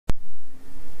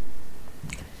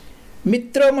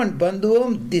Mitram and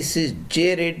Bandhuvam, this is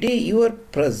J. Reddy, your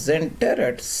presenter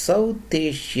at South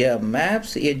Asia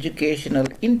Maps Educational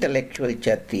Intellectual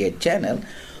Kshatriya channel.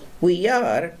 We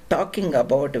are talking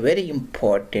about a very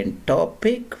important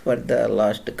topic for the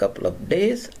last couple of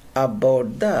days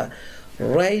about the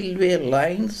railway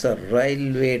lines or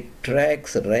railway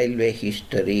tracks, railway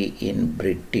history in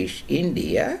British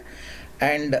India.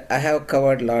 And I have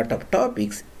covered a lot of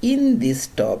topics. In this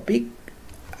topic,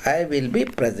 I will be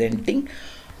presenting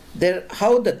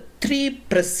how the three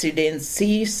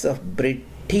presidencies of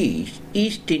British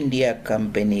East India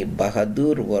Company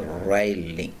Bahadur were rail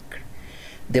linked.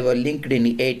 They were linked in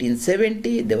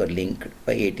 1870, they were linked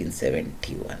by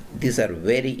 1871. These are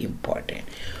very important.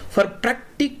 For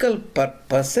practical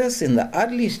purposes, in the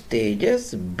early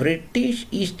stages, British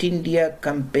East India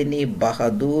Company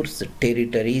Bahadur's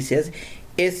territories has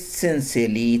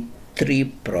essentially three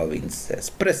provinces,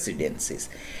 presidencies.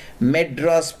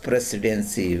 Madras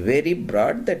Presidency, very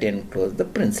broad, that enclosed the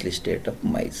princely state of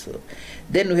Mysore.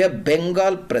 Then we have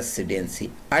Bengal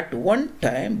Presidency. At one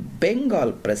time,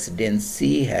 Bengal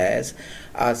Presidency has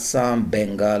Assam,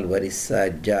 Bengal,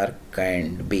 Orissa,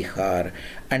 Jharkhand, Bihar,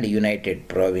 and United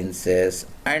Provinces,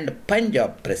 and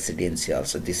Punjab Presidency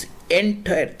also. This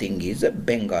entire thing is a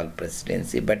Bengal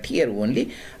Presidency, but here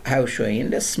only I have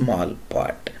shown a small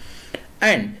part.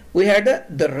 And we had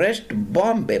the rest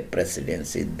Bombay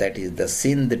Presidency, that is the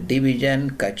Sindh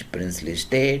Division, Kutch Princely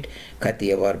State,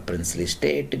 Kathiawar Princely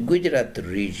State, Gujarat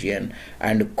region,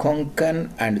 and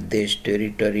Konkan and Desh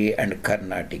Territory, and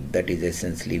Carnatic, that is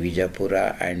essentially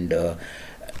Vijayapura and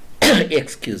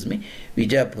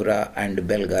Vijayapura and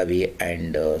Belgavi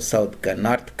and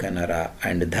North Kannada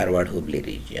and Dharwad Hubli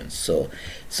regions. So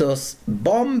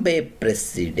Bombay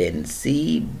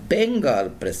Presidency,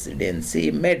 Bengal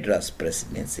Presidency, Madras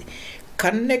Presidency.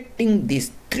 Connecting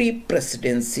these three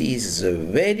presidencies is a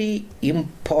very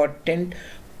important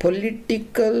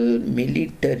political,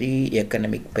 military,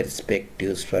 economic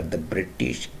perspectives for the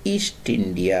British East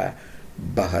India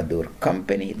Bahadur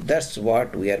Company. That's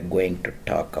what we are going to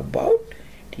talk about.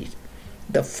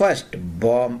 The first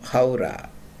Howrah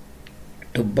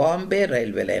to Bombay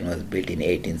railway line was built in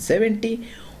 1870.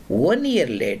 1 year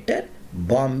later,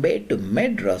 Bombay to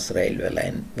Madras railway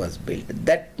line was built.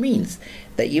 That means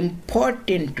the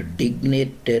important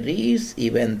dignitaries,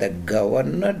 even the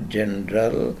Governor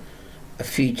General,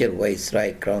 future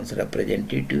Viceroy, Crown's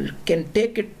representative, can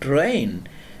take a train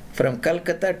from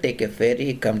Calcutta, take a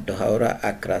ferry, come to Howrah,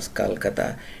 across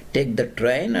Calcutta, take the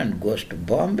train and goes to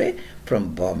Bombay.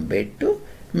 From Bombay to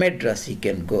Madras, he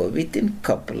can go within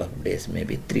couple of days,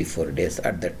 maybe 3-4 days.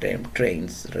 At the time,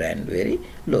 trains ran very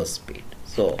low speed.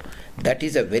 So that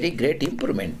is a very great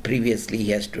improvement. Previously,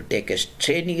 he has to take a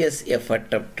strenuous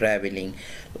effort of traveling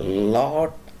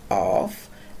lot of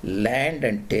land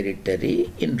and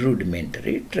territory in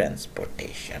rudimentary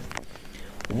transportation.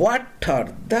 What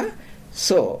are the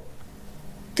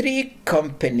three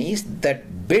companies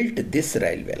that built this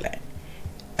railway line?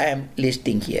 I am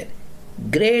listing here.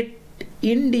 Great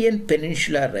Indian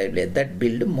Peninsula Railway, that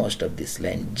built most of this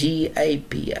line,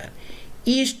 GIPR.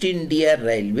 East India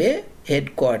Railway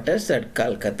headquarters at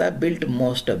Calcutta built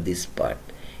most of this part,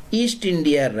 East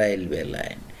India Railway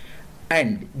line,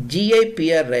 and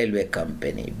GIPR Railway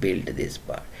Company built this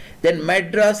part. Then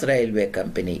Madras Railway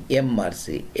Company,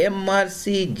 MRC,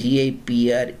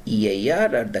 GIPR,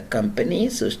 EIR are the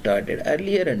companies who started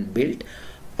earlier and built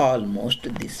almost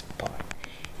this part.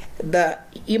 The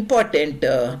important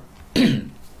the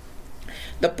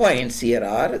points here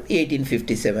are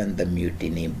 1857 the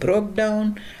mutiny broke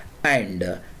down,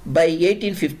 and by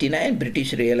 1859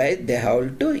 British realized they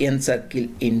have to encircle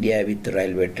India with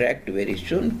railway tract very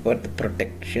soon for the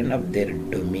protection of their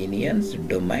domains.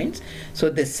 So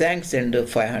they sanctioned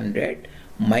 500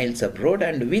 miles of road,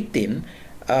 and within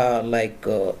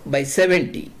by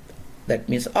 70, that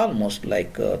means almost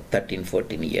like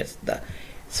 13-14 years, the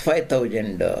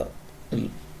 5,000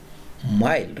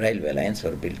 mile railway lines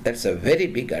were built. That's a very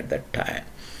big at that time.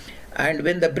 And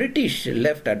when the British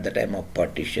left at the time of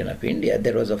partition of India,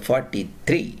 there was a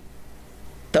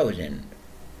 43,000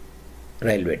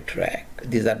 railway track.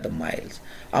 These are the miles,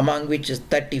 among which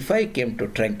 35 came to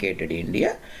truncated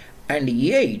India, and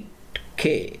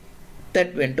 8K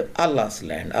that went to Allah's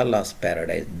land, Allah's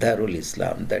paradise, Darul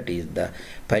Islam, that is the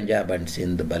Punjab and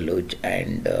Sindh, Baluch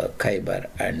and Khyber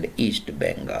and East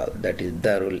Bengal, that is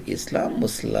Darul Islam,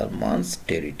 Muslims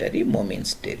territory,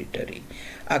 Momins territory.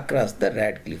 Across the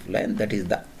Radcliffe line, that is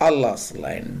the Allah's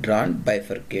line, drawn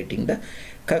bifurcating the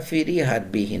Kafiri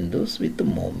Harbi Hindus with the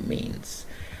Momins.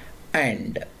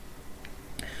 And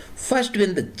first,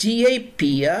 when the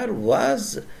GIPR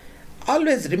was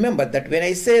Always remember that when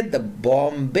I say the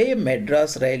Bombay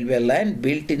Madras railway line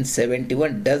built in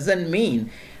 71 doesn't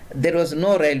mean there was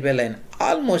no railway line.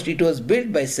 Almost it was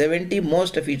built by 70,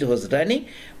 most of it was running,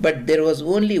 but there was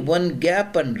only one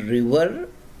gap on river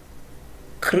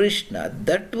Krishna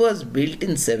that was built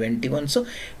in 71. So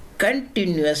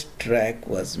continuous track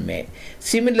was made.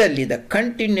 Similarly, the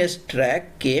continuous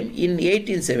track came in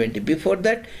 1870. Before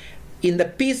that, in the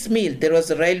piecemeal, there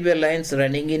was railway lines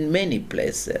running in many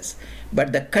places.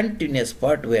 But the continuous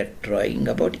part we are trying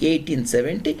about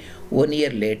 1870, 1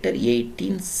 year later,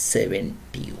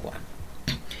 1871.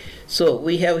 So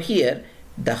we have here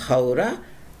the Howrah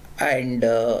and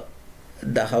the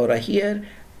Howrah here,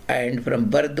 and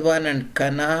from Burdwan and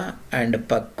Kana and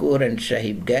Pakkur and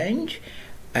Sahibganj,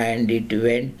 and it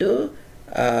went to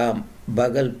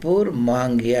Bhagalpur,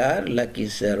 Mangyar,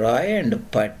 Lakhisarai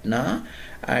and Patna,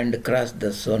 and crossed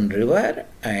the Son river,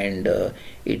 and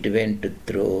it went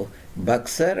through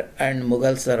Buxar and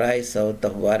Mughal Sarai south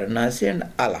of Varanasi and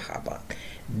Allahabad.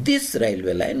 This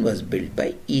railway line was built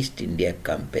by East India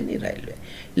Company Railway.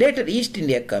 Later, East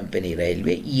India Company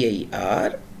Railway,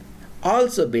 EIR,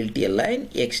 also built a line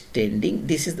extending,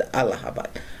 this is the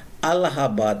Allahabad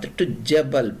to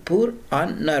Jabalpur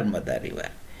on Narmada River.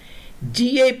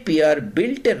 GIPR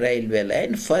built a railway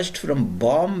line first from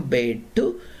Bombay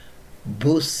to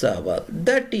Bhusawal,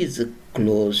 that is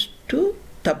close to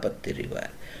Tapati River.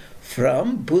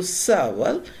 From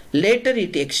Bhusawal, later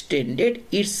it extended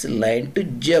its line to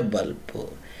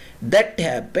Jabalpur. That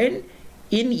happened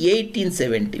in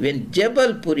 1870. When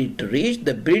Jabalpur it reached,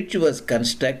 the bridge was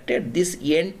constructed. This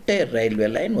entire railway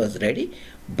line was ready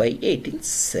by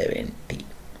 1870.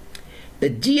 The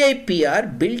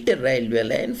GIPR built a railway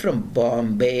line from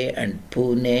Bombay and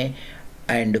Pune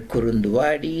and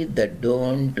Kurundwadi, the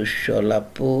Don to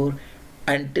Sholapur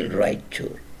until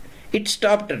Raichur. It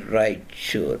stopped at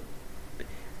Raichur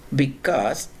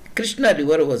because Krishna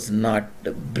River was not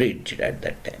bridged at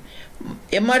that time.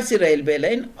 MRC railway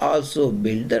line also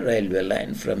built the railway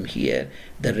line from here,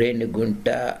 the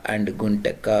Renugunta and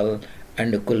Guntakal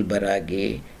and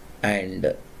Kulbaragi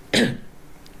and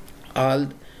all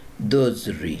those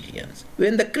regions.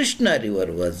 When the Krishna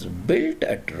River was built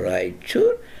at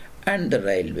Raichur, and the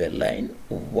railway line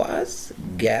was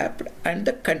gapped and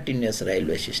the continuous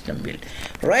railway system built.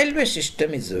 Railway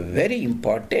system is very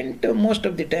important. Most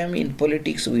of the time in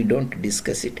politics we don't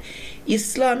discuss it.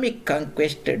 Islamic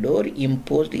conquistador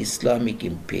imposed Islamic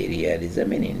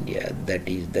imperialism in India, that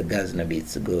is the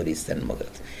Ghaznavids, Ghoris and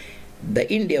Mughals. The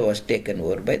India was taken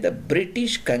over by the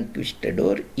British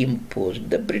conquistador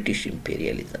imposed the British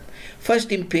imperialism.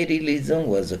 First imperialism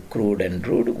was crude and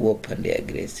rude, openly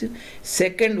aggressive.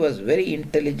 Second was very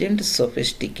intelligent,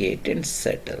 sophisticated and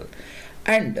subtle.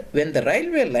 And when the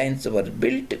railway lines were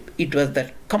built, it was the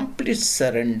complete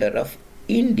surrender of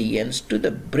Indians to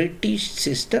the British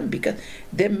system because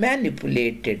they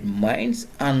manipulated minds,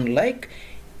 unlike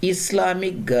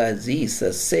Islamic Ghazis,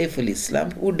 Saiful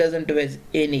Islam, who doesn't have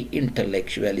any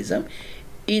intellectualism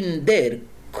in their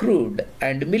crude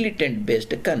and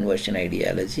militant-based conversion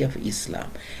ideology of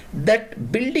Islam.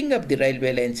 That building of the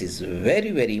railway lines is very,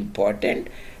 very important.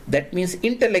 That means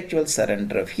intellectual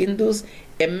surrender of Hindus,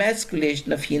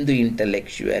 emasculation of Hindu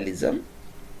intellectualism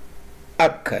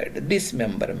occurred,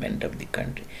 dismemberment of the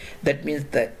country. That means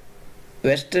that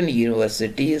Western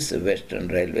universities, Western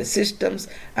railway systems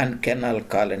and canal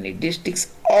colony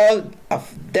districts, all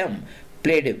of them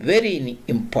played a very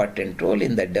important role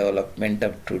in the development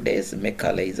of today's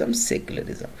Mekhalaism,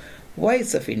 secularism.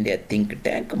 Voice of India think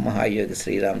tank, Mahayogi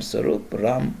Sri Ram Swarup,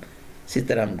 Ram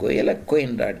Sitaram Goyal,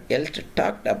 Coinrad Elst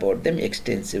talked about them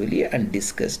extensively and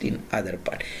discussed in other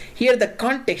part. Here the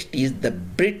context is the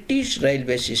British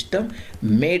railway system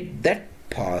made that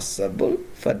possible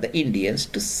for the Indians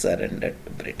to surrender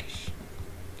to British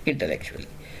intellectually.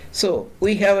 So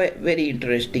we have a very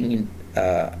interesting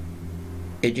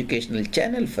educational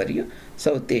channel for you,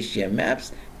 South Asia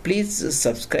Maps. Please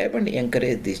subscribe and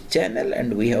encourage this channel,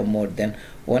 and we have more than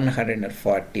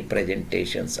 140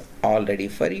 presentations already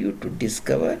for you to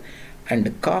discover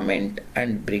and comment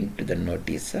and bring to the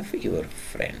notice of your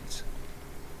friends.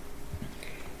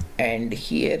 And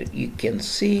here you can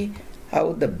see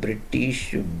how the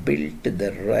British built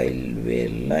the railway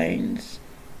lines,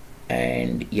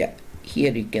 and yeah,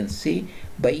 here you can see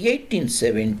by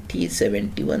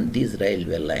 1870-71 these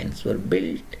railway lines were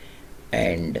built,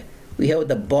 and we have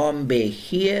the Bombay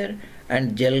here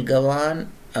and Jalgaon,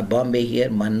 Bombay here,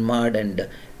 Manmad, and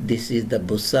this is the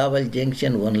Bhusawal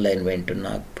junction. One line went to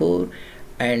Nagpur,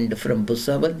 and from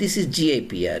Bhusawal, this is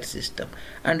GIPR system.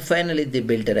 And finally they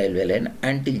built a railway line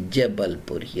until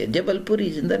Jabalpur here. Jabalpur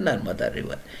is in the Narmada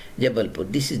river.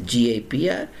 Jabalpur, this is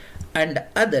GIPR. And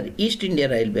other East India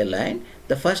Railway line,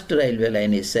 the first railway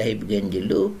line is Sahibganj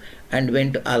Loop and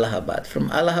went to Allahabad.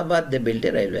 From Allahabad they built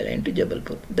a railway line to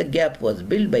Jabalpur. The gap was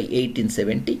built by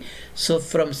 1870. So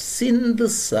from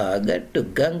Sindh Sagar to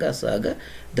Ganga Sagar,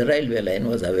 the railway line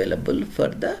was available for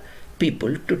the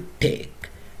people to take.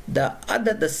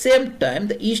 The same time,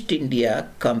 the East India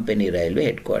Company Railway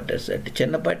headquarters at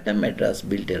Chennapatnam, Madras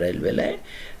built a railway line.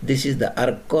 This is the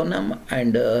Arkonam,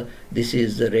 and this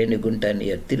is the Renigunta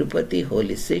near Tirupati,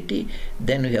 holy city.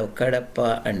 Then we have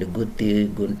Kadapa and Gutti,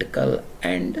 Guntakal,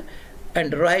 and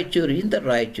Raichur in the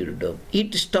Raichur Dome.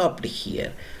 It stopped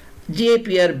here.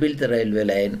 JPR built the railway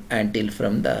line until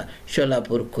from the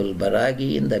Sholapur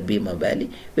Kulbaragi in the Bhima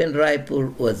Valley, when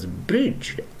Raipur was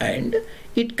bridged and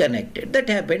it connected. That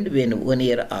happened when 1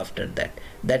 year after that.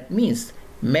 That means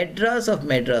Madras of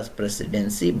Madras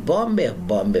Presidency, Bombay of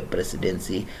Bombay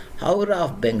Presidency, Howrah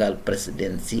of Bengal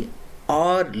Presidency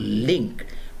are linked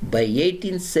by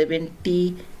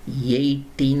 1870,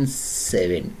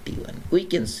 1871. We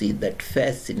can see that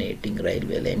fascinating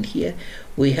railway line here.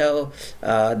 We have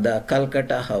the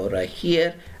Calcutta Howrah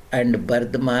here, and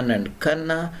Bardhaman and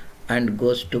Kanna, and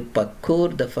goes to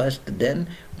Pakur the first, then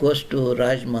goes to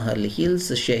Rajmahal Hills,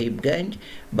 Sahibganj,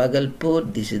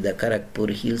 Bhagalpur, this is the Kharagpur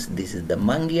Hills, this is the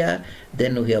Mangyar,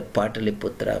 then we have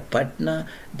Pataliputra, Patna,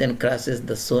 then crosses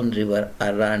the Son River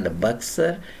around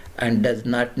Buxar, and does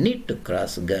not need to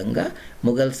cross Ganga,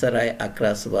 Mughal Sarai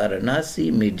across Varanasi,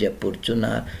 Mirzapur,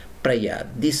 Chunar, Prayag.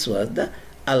 This was the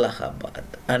Allahabad,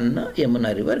 and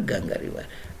Yamuna River, Ganga River.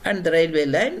 And the railway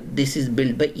line, this is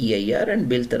built by EIR and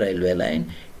built the railway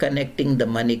line connecting the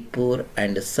Manikpur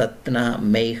and Satna,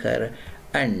 Meihar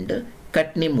and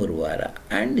Katni Murwara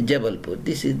and Jabalpur.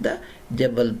 This is the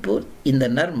Jabalpur in the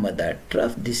Narmada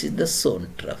trough. This is the Son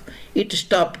trough. It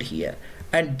stopped here.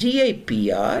 And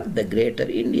GIPR, the Greater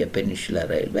India Peninsula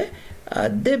Railway,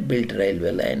 they built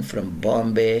railway line from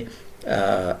Bombay,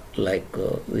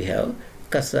 we have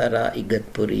Kasara,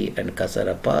 Igatpuri and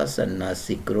Kasara Pass and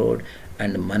Nasik Road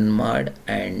and Manmad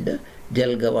and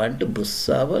Jalgaon to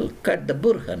Bhusawal, cut the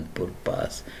Burhanpur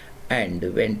Pass and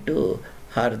went to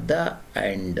Harda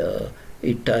and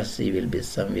Itarsi will be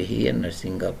somewhere here,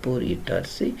 Narsingapur,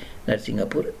 Itarsi,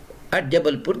 Narsingapur. At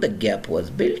Jabalpur the gap was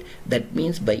built. That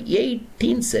means by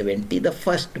 1870 the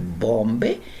first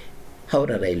Bombay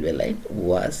Howrah railway line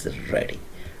was ready.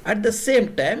 At the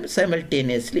same time,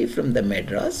 simultaneously from the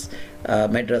Madras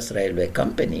Railway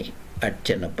Company at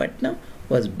Chennapatnam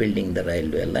was building the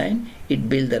railway line. It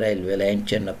built the railway line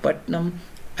Chennapatnam,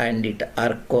 and it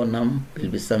Arkonam will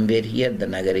be somewhere here, the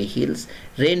Nagari Hills,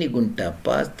 Renigunta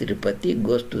Pass, Tirupati,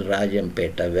 goes to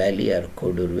Rajampeta Valley or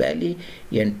Kodur Valley,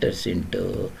 enters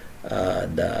into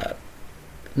the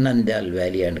Nandyal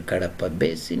Valley and Kadapa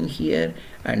Basin here,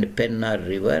 and Pennar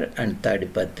River and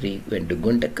Tadipatri went to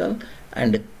Guntakal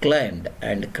and climbed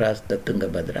and crossed the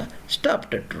Tungabhadra,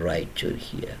 stopped at Raichur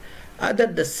here. Other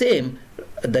the same,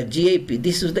 the GIP,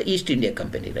 this is the East India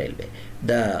Company Railway.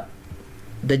 The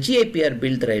GIPR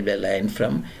built the railway line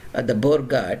from the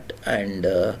Borghat and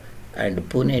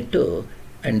Pune to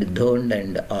and Dhond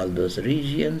and all those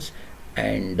regions,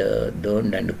 and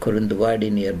Dhond and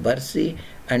Kurundwadi near Barsi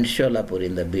and Sholapur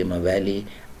in the Bhima Valley,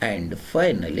 and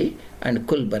finally and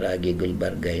Kulbaragi,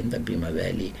 Gulbarga in the Bhima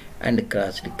Valley, and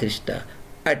crossed Krishna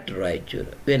at Raichur.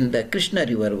 When the Krishna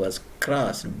river was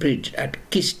crossed, bridged at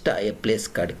Kista, a place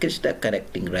called Kista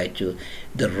connecting Raichur,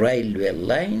 the railway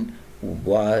line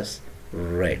was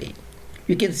ready.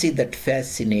 You can see that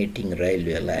fascinating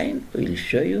railway line. We will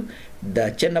show you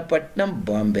the Chennapatnam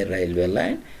Bombay railway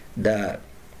line.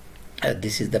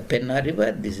 This is the Penna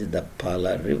river, this is the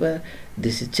Pala river,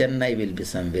 this is Chennai will be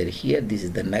somewhere here, this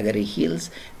is the Nagari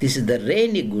Hills, this is the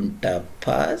Renigunta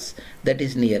Pass that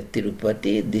is near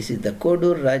Tirupati, this is the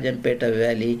Kodur Rajampeta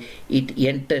Valley, it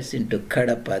enters into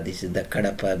Kadapa, this is the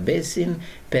Kadapa Basin,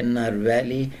 Pennar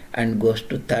Valley, and goes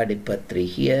to Tadipatri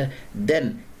here,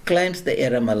 then climbs the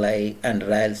Eramalai and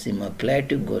Rayalaseema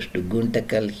Plateau, goes to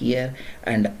Guntakal here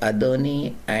and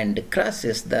Adoni, and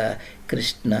crosses the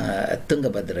Krishna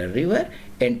Tungabhadra river,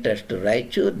 enters to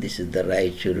Raichur, this is the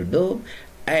Raichur Dome,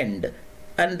 and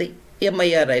the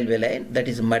MIR railway line, that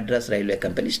is Madras Railway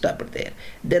Company, stopped there.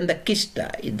 Then the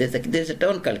Kista, there's a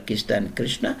town called Kista and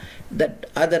Krishna, that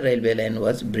other railway line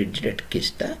was bridged at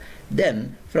Kista.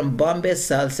 Then from Bombay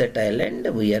Salsette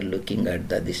Island, we are looking at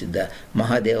this is the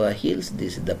Mahadeva Hills,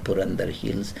 this is the Purandar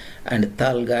Hills and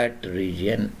Talghat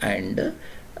region and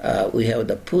we have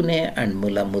the Pune and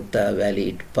Mula-Mutta Valley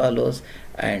it follows,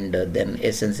 and then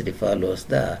essentially follows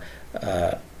the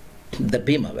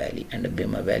Bhima Valley, and the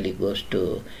Bhima Valley goes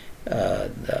to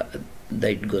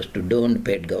it goes to Dond,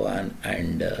 Petgaon,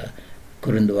 and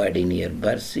Kurundwadi near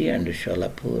Barsi and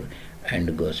Sholapur,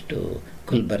 and goes to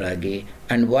Kulbaragi,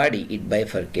 and Wadi it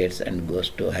bifurcates and goes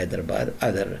to Hyderabad.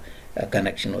 Other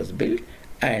connection was built,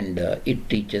 and it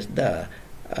reaches the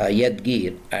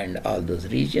Yadgir and all those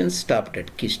regions, stopped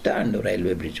at Kista, and the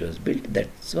railway bridge was built.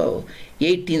 That's how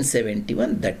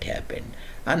 1871 that happened.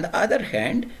 On the other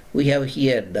hand, we have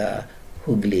here the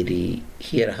Hooghly,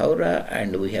 here Howrah,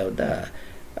 and we have the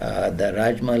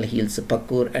Rajmal Hills,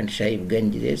 Pakur and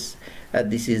Sahibganj.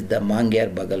 This is the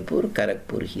Mangyar, Bagalpur,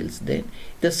 Karakpur Hills. Then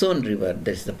the Son River,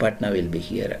 that is the Patna will be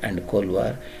here, and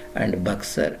Kolwar and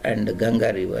Buxar, and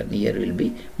Ganga River near will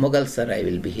be Mughal Sarai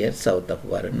will be here, south of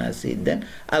Varanasi. Then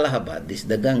Allahabad, this is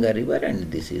the Ganga River,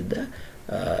 and this is the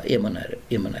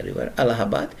Yamuna River,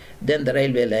 Allahabad. Then the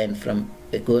railway line from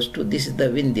goes to, this is the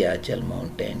Vindhyachal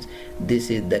mountains, this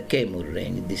is the Kaimur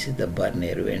range, this is the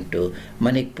Barner, went to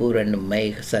Manikpur and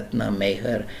Satna,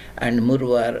 Meher, and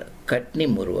Murwar,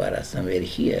 Katni Murwara somewhere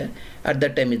here. At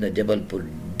that time is the Jabalpur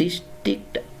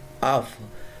district of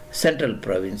central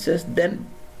provinces. Then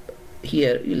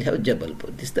here you will have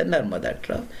Jabalpur. This is the Narmada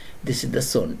trough, this is the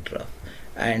Son trough,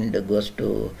 and goes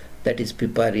to, that is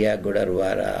Piparia,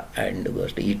 Godarwara, and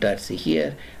goes to Itarsi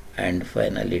here, and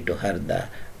finally to Harda,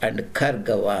 and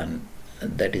Khargavan,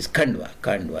 that is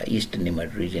Khandwa, East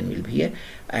Nimad region will be here,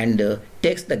 and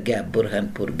takes the gap,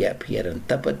 Burhanpur gap here, and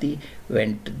Tapati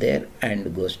went there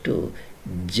and goes to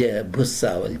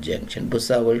Bhusawal junction,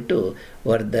 Bhusawal to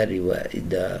Varda River,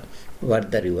 the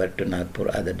Varda River to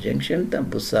Nagpur other junction, then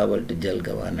Bhusawal to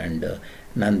Jalgavan and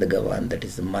Nandagavan, that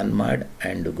is Manmad,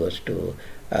 and goes to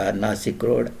Nasik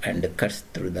Road and cuts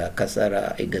through the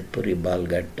Kasara, Igatpuri,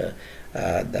 Balgat,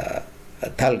 the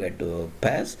Thalgatu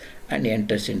pass, and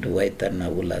enters into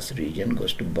Vaitarna Ulas region,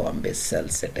 goes to Bombay,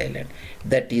 Salsette Island.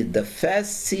 That is the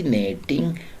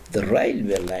fascinating, the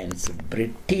railway lines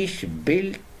British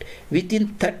built within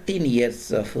 13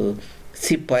 years of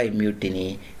Sipai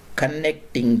mutiny,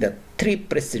 connecting the three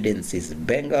presidencies,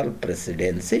 Bengal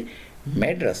Presidency,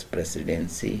 Madras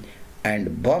Presidency,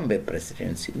 and Bombay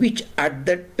Presidency, which at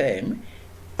that time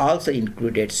also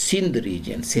included Sindh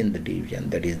division,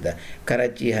 that is the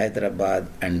Karachi, Hyderabad,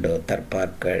 and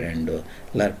Tarparkar, and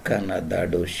Larkana,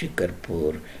 Dado,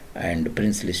 Shikarpur, and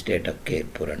princely state of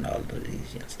Kairpur, and all those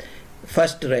regions.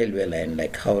 First railway line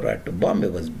like Howrah to Bombay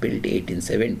was built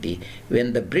 1870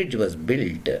 when the bridge was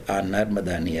built on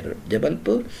Narmada near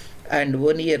Jabalpur, and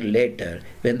 1 year later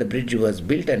when the bridge was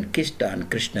built on Kista on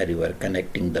Krishna River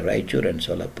connecting the Raichur and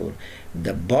Solapur,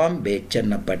 the Bombay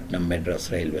Channapatnam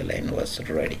Madras railway line was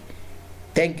ready.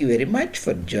 Thank you very much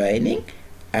for joining,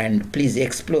 and please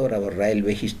explore our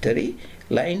railway history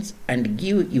lines and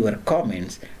give your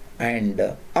comments,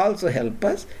 and also help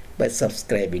us by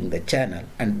subscribing the channel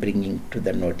and bringing to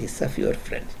the notice of your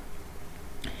friends.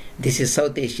 This is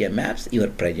South Asia Maps, your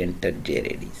presenter J.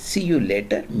 Reddy. See you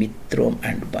later, Mitrom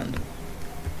and Bandhu.